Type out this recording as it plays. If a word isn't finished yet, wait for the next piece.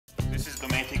This is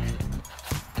Dometic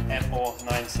MO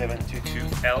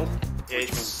 9722L. Yeah,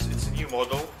 it's a new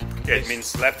model. Yeah, it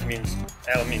means left, means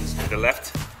L means to the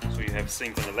left. So you have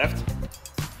sync on the left.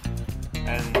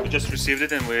 And we just received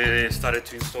it and we started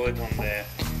to install it on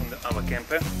our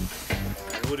camper.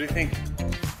 And what do you think?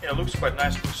 Yeah, it looks quite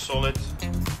nice, looks solid,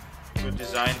 good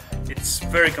design. It's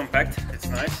very compact, it's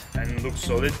nice and looks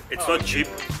solid. It's not cheap.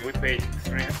 We paid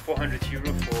 400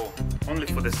 euro only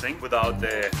for the sink without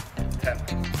the tap.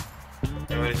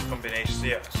 Yeah, it's a combination,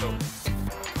 yeah. So,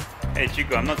 hey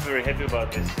Chico, I'm not very happy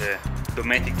about this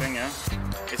Dometic thing, huh?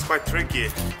 it's quite tricky.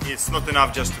 It's not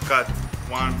enough just to cut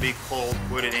one big hole,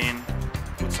 put it in,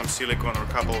 put some silicone or a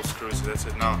couple of screws, that's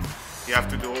it. Now you have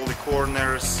to do all the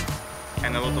corners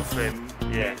and a lot of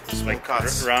yeah, small like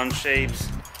cuts. Round shapes,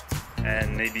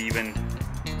 and maybe even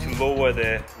to lower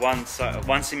the one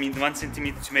centimeter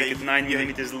to make it 9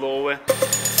 millimeters lower.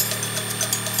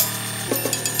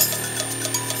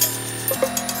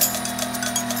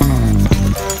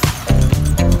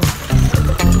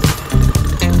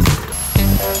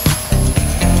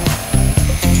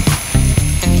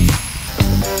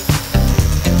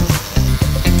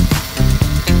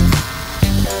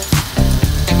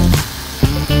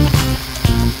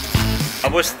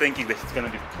 I was thinking that it's gonna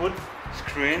be put,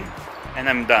 screw in, and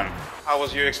I'm done. How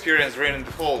was your experience draining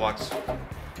the pole wax?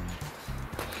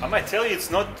 I might tell you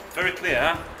it's not very clear,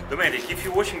 huh? Dometic, if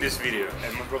you're watching this video,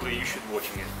 and probably you should be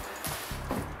watching it,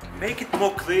 make it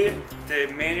more clear, the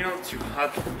manual to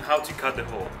how to cut the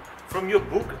hole. From your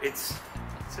book, it's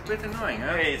a bit annoying,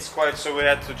 huh? Hey, it's quite, so we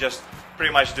had to just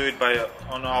pretty much do it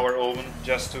on our own,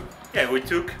 just to... Yeah, we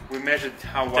measured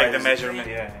how wide take the measurement,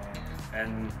 yeah.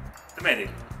 And Dometic,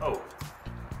 oh.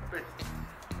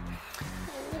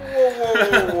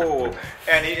 Whoa.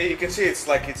 And you can see it's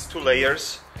like it's 2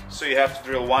 layers, so you have to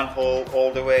drill one hole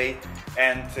all the way,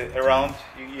 and around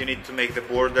you need to make the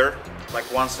border like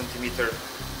 1 centimeter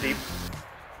deep,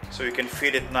 so you can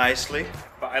fit it nicely.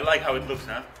 But I like how it looks,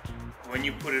 huh? When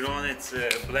you put it on, it's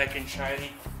black and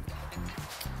shiny.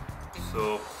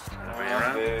 So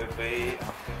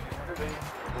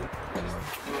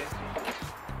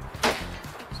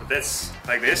so that's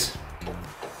like this.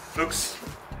 Looks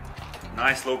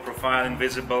nice, low profile,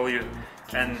 invisible.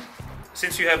 And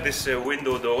since you have this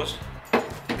window doors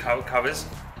covers,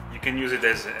 you can use it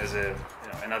as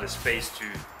another space to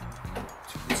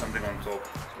put something on top.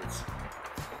 So it's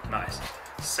nice.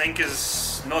 Sink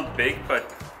is not big, but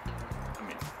I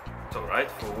mean it's alright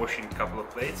for washing a couple of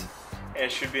plates. Yeah,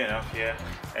 it should be enough, yeah.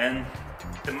 And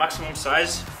the maximum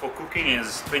size for cooking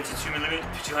is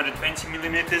 220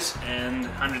 millimeters and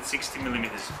 160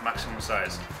 millimeters maximum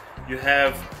size. You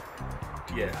have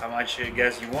how much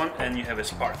gas you want, and you have a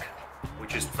spark,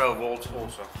 which is 12 volts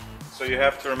also. So you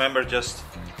have to remember just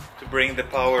to bring the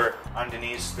power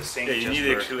underneath the sink. Yeah, you need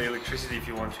actually electricity if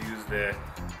you want to use the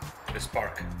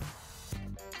spark.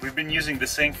 We've been using the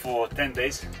sink for 10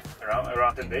 days,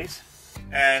 around 10 days.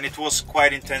 And it was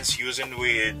quite intense using.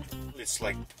 It's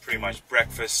like pretty much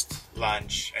breakfast,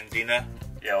 lunch and dinner.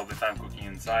 Yeah, all the time cooking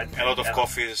inside. A lot of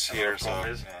coffees here.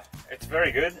 Yeah. It's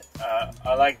very good.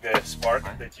 I like the spark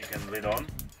that you can lit on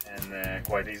and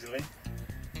quite easily.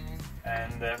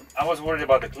 And I was worried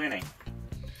about the cleaning.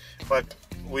 But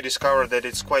we discovered that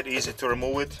it's quite easy to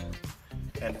remove it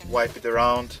and wipe it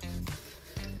around,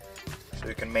 so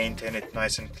you can maintain it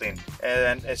nice and clean.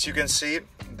 And as you can see,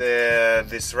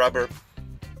 this rubber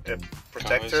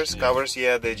covers,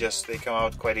 yeah, they come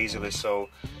out quite easily. So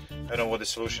I don't know what the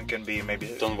solution can be.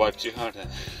 Maybe don't wipe too hard.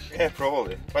 Yeah,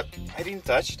 probably. But I didn't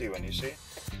touch it even, you see.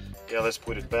 Yeah, let's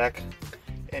put it back,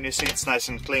 and you see it's nice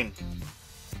and clean.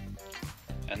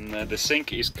 And the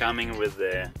sink is coming with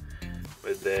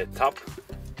the top.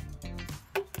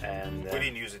 And we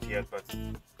didn't use it yet, but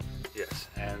yes.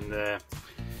 And the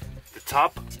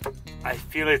top, I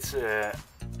feel it's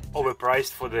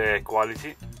overpriced for the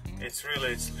quality. It's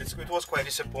really, it was quite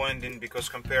disappointing, because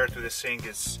compared to the sink,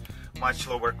 it's much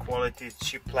lower quality,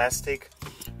 cheap plastic.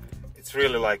 It's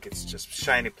really like, it's just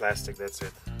shiny plastic, that's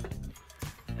it.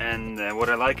 And what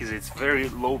I like is it's very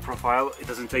low profile, it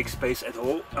doesn't take space at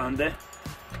all under.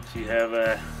 So you have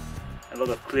a lot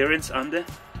of clearance under.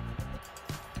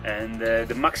 And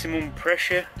the maximum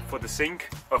pressure for the sink,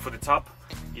 or for the top,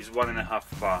 is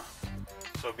 1.5 bar.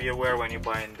 So be aware when you're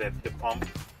buying the pump,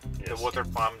 yes. The water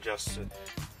pump, just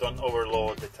don't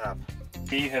overload the tap.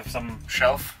 Here you have some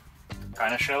shelf,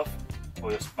 kind of shelf,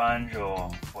 for your sponge or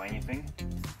for anything,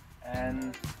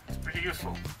 and it's pretty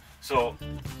useful. So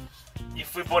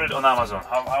if we bought it on Amazon,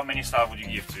 how many stars would you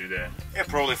give to the? Yeah,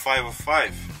 probably 5 out of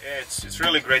 5. Yeah, it's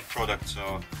really great product.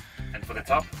 So, and for the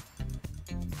top,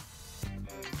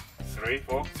 3,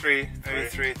 4, 3, maybe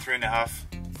 3, 3.5.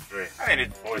 3. I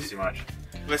mean, Always too much.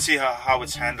 let's see how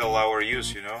it's handled our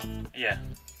use, you know. Yeah.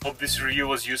 Hope this review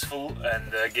was useful and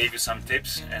gave you some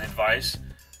tips and advice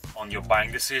on your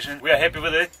buying decision. We are happy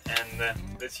with it, and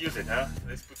let's use it, huh?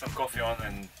 Let's put some coffee on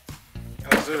and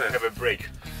Let's do that. have a break.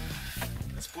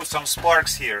 Let's put some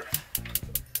sparks here.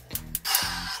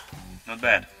 Not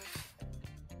bad.